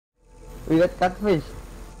We got catfish.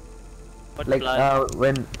 What Like plan?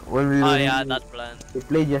 when we Oh yeah, that plan. we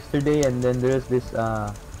played yesterday, and then there's this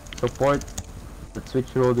support that switch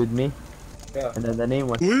rolled with me. Yeah. And then the name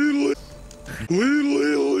was.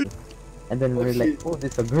 And then Oh, we're like, oh,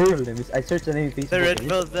 this a girl. And I searched the name on Facebook. The red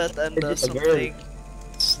velvet and the It's a girl. something.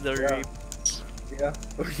 The Yeah. rape. Yeah.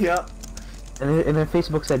 Yeah. And then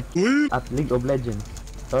Facebook said at League of Legends.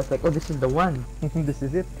 So I was like, oh, this is the one. This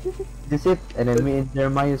is it. This is it. And then me and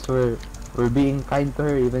Jeremius were being kind to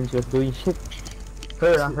her even she was doing shit.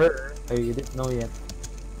 Her. Oh, you didn't know yet.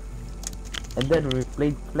 And then when we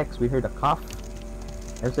played Flex, we heard a cough.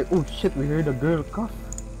 I was like, oh shit, we heard a girl cough.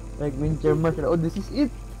 Like me and Jeremius said, oh, this is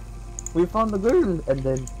it. We found the girl. And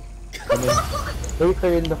then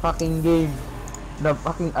later in the fucking game, the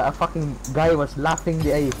fucking guy was laughing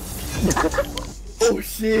the eye. Oh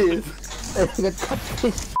shit! I got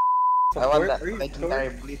catfish. I want that legendary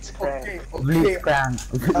Blitzcrank. Blitzcrank.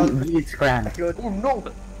 Blitzcrank. Oh no!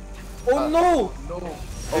 Oh no! No!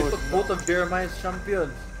 They took both of Jeremiah's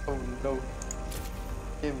champions. Oh no!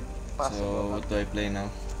 Him. So what do I play now?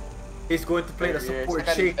 He's going to play the support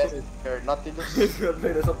Shaco. You're Nautilus. He's going to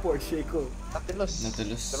play the support Shaco. Nautilus.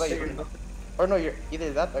 Nautilus. Diba, or no, you're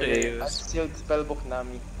either that or you're Yes. Unsealed Spellbook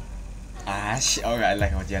Nami. Ah shit, okay, I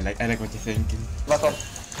like what you're thinking. Lock up.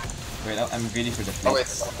 Wait, I'm ready for the Oh play. wait,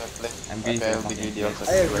 okay, play. I'm ready Okay, for I'll the be fucking greedy also.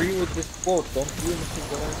 I agree with this quote. Don't you listen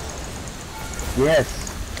to that? Yes.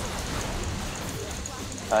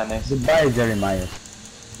 Ah, nice. Goodbye, Jeremiah.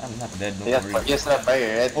 I'm not dead, don't Yes, worry. yes, that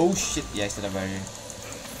barrier, right? Oh shit, yeah, I still have barrier.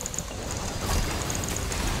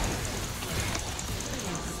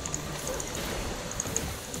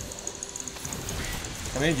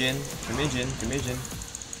 Come here, Jin. Come here, Jin. Come here, Jin.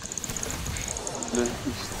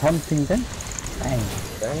 Something then? Dang.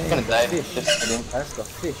 I'm gonna die. Just kidding. That's the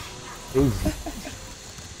fish. Crazy.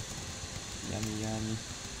 Yummy, yummy.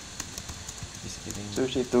 Just kidding.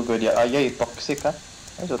 Sushi too good. Yeah, yeah, you toxic, huh?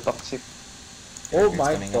 I'm so toxic. Oh It's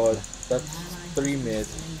my coming god, up. that's 3 mid.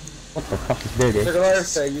 What the fuck is there, Sir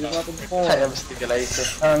Larsa, you not I informed. am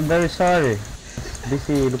stabilizer. I'm very sorry.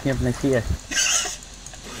 Busy looking at my CS.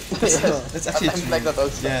 That's actually I'm true. like that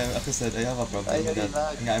also. Yeah, like I said, I have a problem I with really that.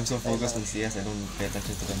 lag. Yeah, I'm so focused on CS, I don't pay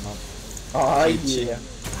attention to the map. Ah, Cheat. yeah.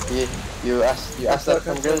 Yeah, you asked that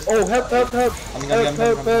from girls. Oh, help, help, help! Coming.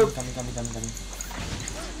 Help.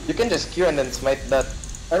 You can just Q and then smite that.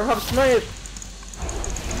 I don't have smite!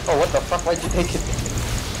 Oh, what the fuck? Why'd you take it?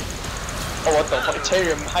 Oh, what the fuck?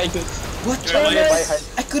 Jeremius. What? Jungler by height.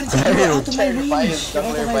 I couldn't hear you out of my Jeremius, range! You're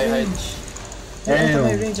out jungler of my by height. range! You're out of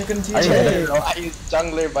my range, I couldn't hear you! Jeremius,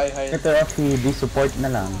 jungler by height. Better off di support na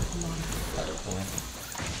lang.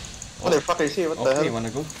 Motherfuckers here, what the Okay, hell? wanna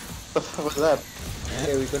go? What the fuck was that?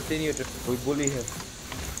 Okay, we continue to we bully him.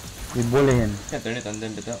 We bully him. Yeah, turn it on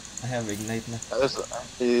then, but I have ignite na.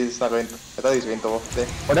 He's not going to. I thought he's going to walk there.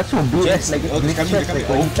 Oh, that's so big. Yes, Like, okay, come here, come here.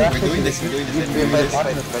 going Okay, fast. we're doing this,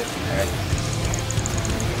 Fight. Alright.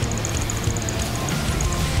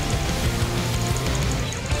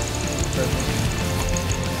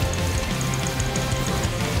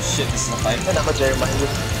 Shit, this is a fight. Ay, nako,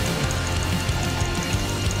 Jeremius.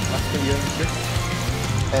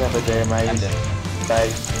 Ay, nako, I'm Jeremius. dead.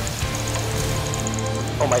 Bye.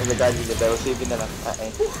 Oh my god, you did. I was saving na lang.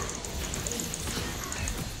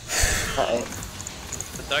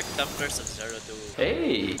 The Dark Templars of 0 to.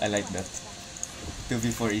 Hey! I like that.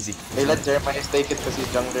 2v4 easy. Hey, let Jeremius take it because he's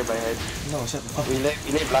jungler by heart. No, shut up. We lay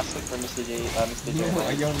blasted for Mr. No,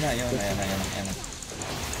 Jeremius. ayaw na.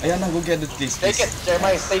 Ayan na, go get it please. Take it,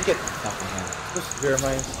 Jeremius, take it! Fuck you. Who's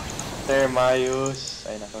Jeremiah? Jeremius.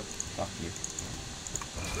 Ay, nako. Fuck you.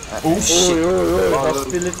 Oh shit!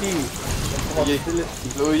 Hostility! Hostility.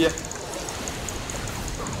 Hallelujah.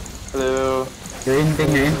 Hello. You're inting,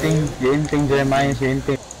 Jeremiah, you're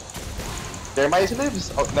inting. Jeremius lives.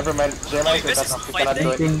 Oh, never mind. Jeremius This is we cannot do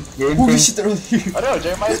it. You're Holy inting. shit, they're all here! Oh no,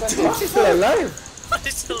 Jeremius went in. He's still alive!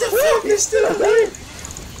 He's still They're still alive!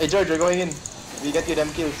 Hey George, we're going in. We get you them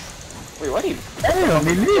kills. Wait, what? Damn,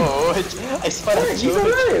 we live! Oh, I spun at He's George.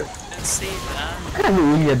 alive! insane, man.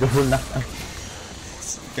 Hallelujah, the whole knock.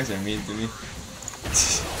 You guys are mean to me.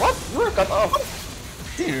 What? You were cut off.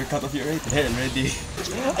 Dude, you're cut off your right hair already.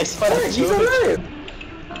 I spun at He's George. alive!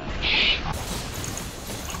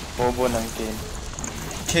 Bobo ng Kane.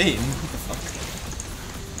 Kane? What the fuck?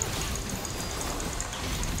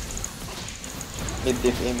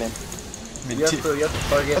 Mid-diff, amen. You have to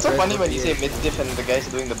target. That's so funny red when you say mid-diff and the guy's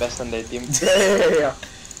doing the best on their team. Yeah.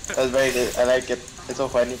 That's very good. I like it. It's so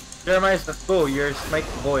funny. Jeremiah, let's go. You're smite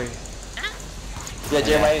boy. Yeah,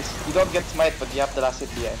 Jeremiah, you don't get smite, but you have to last it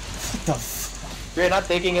behind. What the f- You're not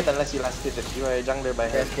taking it unless you last it. You are a jungler by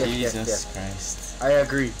head. Yes, Jesus Christ. I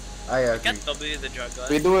agree. I agree. Can't W the dragon.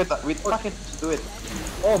 We do it. We fucking do it.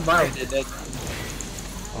 Oh my.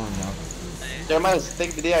 Oh no. Jeremius,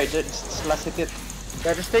 take the DR. Just slash hit it.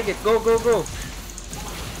 Yeah, just take it. Go, go, go.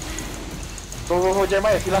 Go,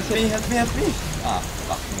 Jeremius. You last Help me, hit. help me, help me! Ah,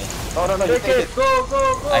 fuck me. Oh no, you Take take it. it. Go, go,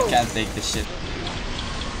 go. I can't take this shit.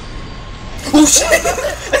 Oh shit!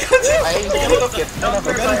 I took it. No, Don't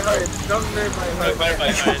forget my it. heart. Don't hurt my heart. By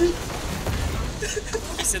heart.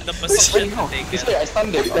 He's in the position to take He's it. there. I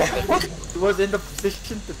stunned him. He was in the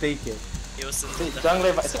position to take it. He was in See, the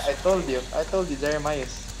jungler. I told you.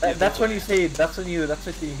 Jeremius. That's when you say it. That's when you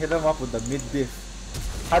hit him up with the mid diff.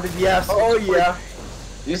 How did he ask? Oh yeah.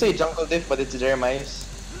 You say jungle diff, but it's Jeremius.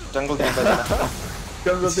 Jungle diff, but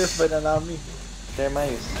Jungle diff by Nami.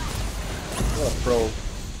 Jeremius. What a pro.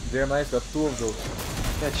 Jeremiah's got 2 of those.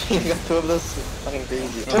 Yeah, you got 2 of those. Fucking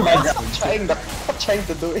crazy. Oh my God. I'm trying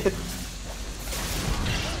to do it.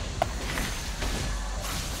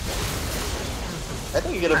 I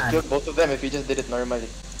think you could have killed both of them if you just did it normally.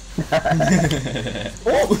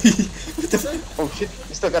 Oh! What the fuck? Oh shit,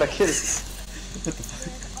 you still got a kill. What the fuck?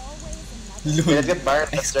 Okay, let's get Baron.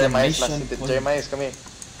 That's Jeremiah's last Exclamation hit. point. Jeremiah's, come here.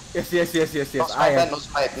 Yes. No smite, man, no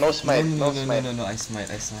smite, no smite, no smite. No, I smite.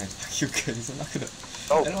 Fuck you guys, I'm not gonna...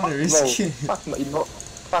 No, I don't wanna risk it. Fuck no,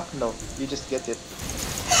 fuck no. You just get it.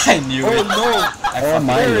 I knew it! no! I fucking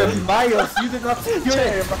knew it. Jeremiah, you did not secure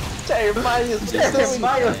it! Jeremiah's,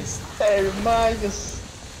 Nice. Jeremiah's.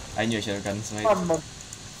 I knew I should have gotten smite.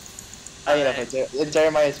 Ayun na ka,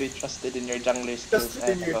 Jeremiah's, we trusted in your jungler skills. Just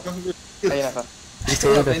in your jungle. Ayun na ka.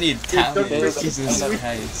 I need cameo. Don't Jesus break it.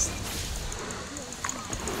 Christ.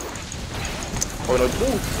 Oh no,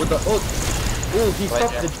 With the ult. Oh, he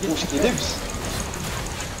stopped the Push, he lives.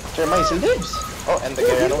 Jeremiah still lives. Oh, and the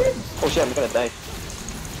Garano. Oh shit, I'm gonna die.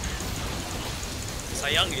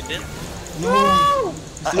 Sayang, you did. No!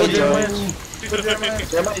 Hey, Jeremiah.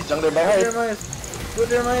 Jeremiah's jungler by heart. Jeremiah. Go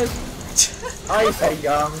Jeremiah. Ay,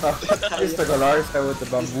 sayang. Mr. Galars na with the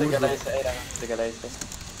bamboo. Legalize.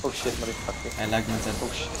 Oh shit, motherfucker. I lag man sa Oh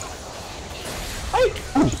shit. Ay!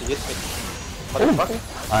 He hit me. Motherfucker.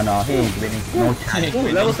 No, he ain't winning. No chance. Ooh,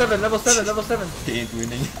 level 7, level 7, level 7. He ain't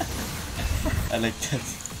winning. I like that.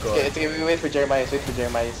 Okay, we wait for Jeremiah.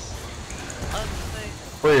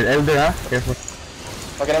 Wait, Elder, huh? Careful.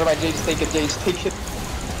 Okay, never mind. Jay, just take it.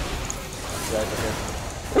 Right, okay.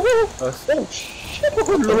 Oh shit.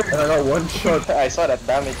 Look, I got 1 shot. I saw that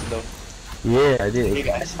damage though. Yeah, I did.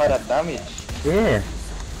 I saw that damage. Yeah.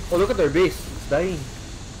 Oh, look at their base. It's dying.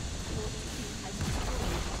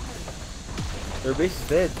 Their base is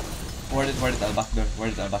dead. Ward it, I'll back door.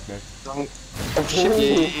 Oh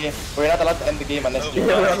shit, yeah. We're not allowed to end the game unless Yeah,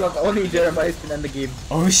 Jeremiah. well, only Jeremiah can end the game.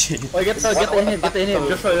 Oh shit. Oh, get in him.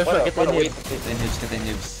 Just for get in him. Get the inhibs.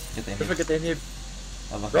 Just for get in him.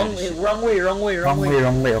 I'll back Wrong way. Wrong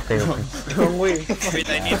way. Okay. Wrong way. Wait,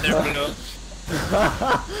 I need their bro.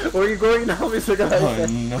 Where are you going now, Mr. Oh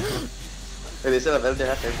Garza? no. Wait, they still have Elder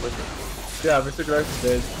Hat airport. Yeah, Mr. Garza is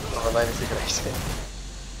dead. Oh, my mistake.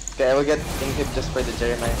 Okay, I will get inhib just for the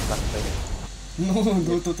Jeremiah slap fight. No,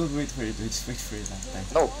 don't wait for it. Just wait for it last time.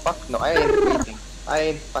 No, fuck no, I ain't waiting. I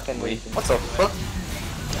ain't fucking waiting. What the fuck?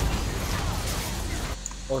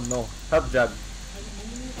 Oh no. Help Jab.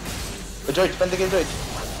 Oh, Jorj, pentakill Jorj.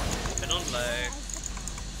 I don't like.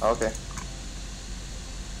 Oh, okay.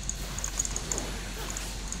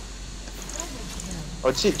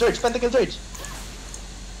 Oh shit, Jorj, pentakill Jorj.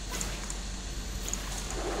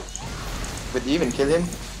 But you even kill him?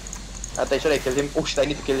 Should I kill him? Oh shit, I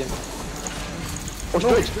need to kill him. Oh, No,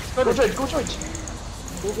 Jorj! just Go got it. Jorj, go Jorj!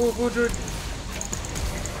 Go, Jorj.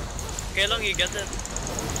 Okay lang, you get it.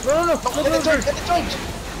 No. Get it, Jorj! Get it, Jorj!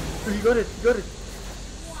 You got it.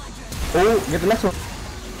 Oh, get the last one.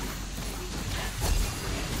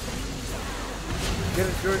 Get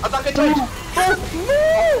it, Jorj. Attack it, Jorj!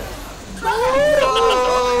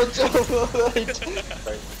 Oh, Jorj!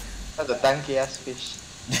 Sorry. That's a tanky ass fish.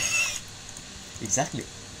 Exactly.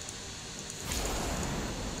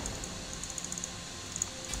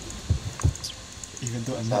 Even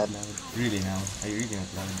though I'm not Sad. loud. Really now. I really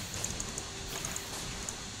not loud.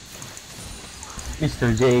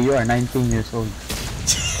 Mr. J, you are 19 years old.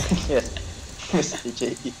 Yes. Mr.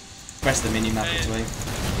 J. Press the minimap, that's why.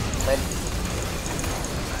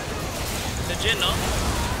 The Jin, no?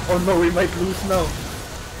 Oh no, we might lose now.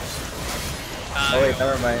 Ah, Oh wait,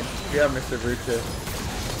 never mind. We have Mr. Virtue.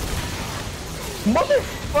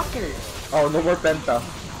 Motherfucker! Oh, no more Penta.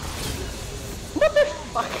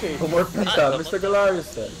 Motherfucker! No more Penta. Mr.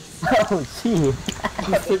 Galaris. Oh, see.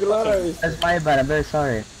 Mr. Galaris. That's my bad. I'm very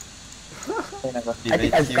sorry. I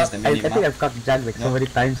think I've caught Jag like so many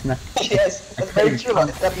times now. Yes, that's very true.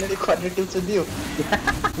 It's got nearly quadra kills with you.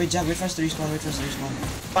 Wait, Jag, wait first to respawn,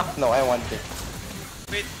 Fuck no, I want it.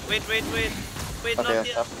 Wait, Okay, not that's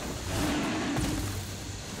yet. up.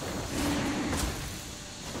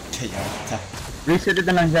 Okay, yeah. Reset it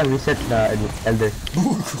na lang siya, reset the elder.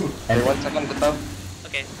 Okay, 1 second to top.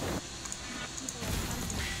 Okay.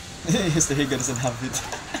 Mr. Higa doesn't have it.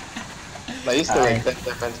 No, used to win 10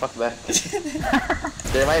 defense, fuck that.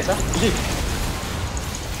 Jeremius, huh?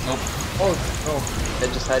 Nope. Oh, no. I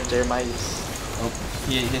just had Jeremius. Oh,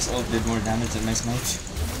 his ult did more damage than my smite.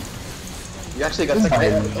 You actually got smite.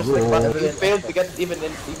 You failed to get even if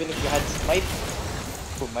you had smite.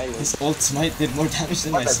 Oh my. His ult smite did more damage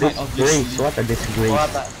than my What a smite, obviously. disgrace, what a disgrace.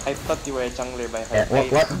 I thought you were a jungler by Yeah,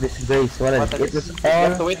 heart. what a disgrace, what a it was You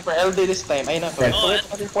have to all... wait for LD this time. I know. We have to wait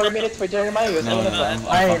for 4 minutes for Jeremius. No, I'm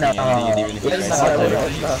I fucking know. ending it even if you Yes, guys I support wanna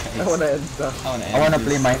it. I wanna end that. I wanna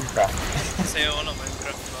play Minecraft. Kasi ako na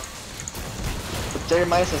Minecraft ba? But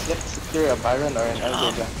Jeremius has yet to secure a Baron or an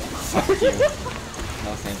LD jungle. Fuck you.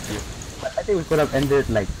 No, thank you. I think we could have ended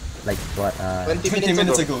like what 20 20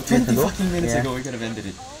 minutes ago. 20 ago? fucking minutes Yeah. ago, we could have ended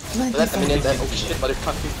it. 20 That's a minute and fucking oh shit,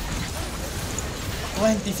 motherfucker.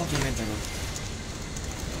 20 fucking minutes ago.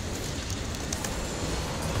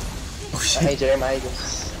 Oh Hey shit.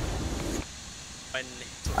 Jeremius. Finally.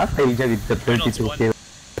 after you with the 32 one. kills.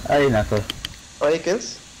 Ay nako. How many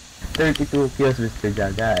kills? 32 kills Mr.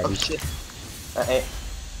 Jaga. Oh shit.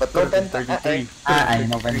 But no penta. 33. I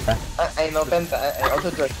know Penta. I know penta. I also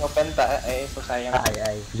Jorj no penta. So sayang.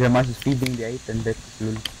 Ay. Jeremius is feeding the 8 and that's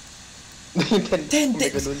lul. 10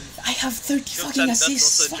 I have 30 Joke fucking that, that's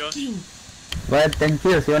assists. also Fuck you. But 10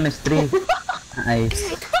 kills, you only 3. Ay,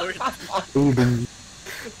 feeding.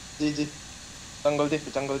 GG. Jungle diff.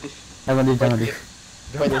 Jungle diff.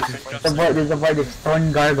 There's a boy, this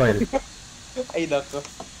stone gargoyle. Ay nako.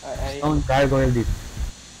 Stone gargoyle diff.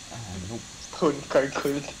 Nope. Stone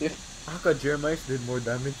gargoyle diff. How come Jeremias did more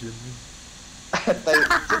damage than me?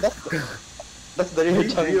 That's the real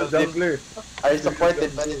He's the real jungle diff. jungler. I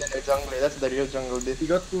supported better than our jungler. That's the real jungle diff. He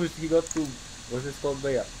got two. What's it called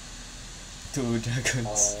by 2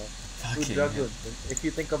 dragons. two Fucking dragons. If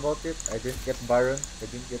you think about it, I didn't get Baron, I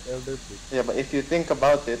didn't get Elder Priest. Yeah, but if you think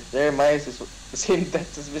about it, Jeremias is the same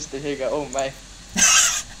deaths as Mr. Higa. Oh my.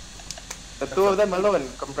 The two of them alone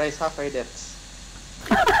comprise half our deaths.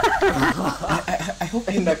 I hope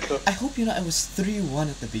Ay nako. I hope you know I was 3-1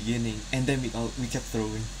 at the beginning and then we kept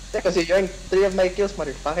throwing. Yeah, because you joined 3 of my kills,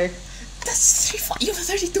 motherfucker. That's 3 you have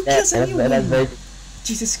 32 Yeah, kills and you that's win. very...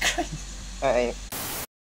 Jesus Christ.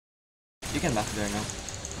 You can back there now.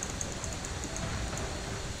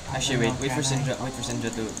 Actually wait for Syndra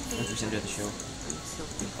to show.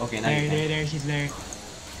 Okay, now you can. There, she's there.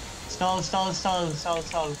 Stall.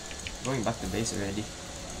 Going back to base already.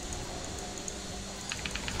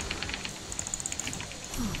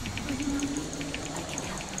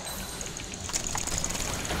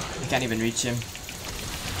 You can't even reach him.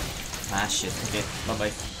 Ah shit, okay, bye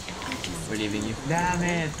bye. We're leaving you. Damn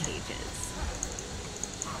it.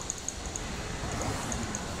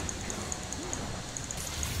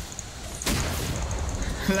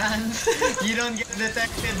 Lance, you don't get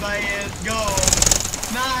detected by it. Go.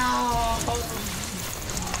 No.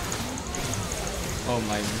 Oh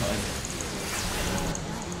my god.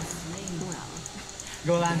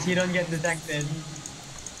 Go, Lance, you don't get detected.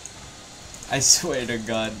 I swear to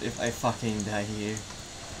god, if I fucking die here,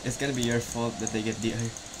 it's gonna be your fault that they get DR.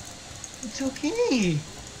 It's okay.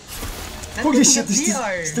 Let Holy them shit, get this is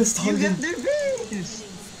DR. still stalling. You get their base.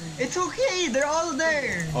 It's okay, they're all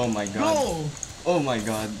there. Oh my god. Go. Oh my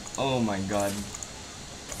god. Oh my god.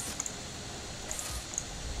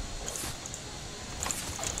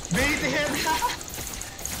 Bait him.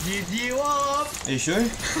 GGWOP. Are you sure?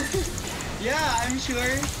 Yeah, I'm sure.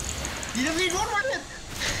 You just need one more hit.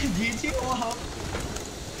 GGWOP.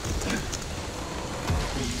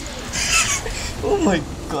 Oh my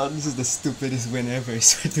god, this is the stupidest win ever, I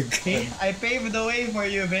swear to god. I paved the way for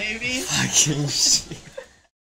you, baby. Fucking shit.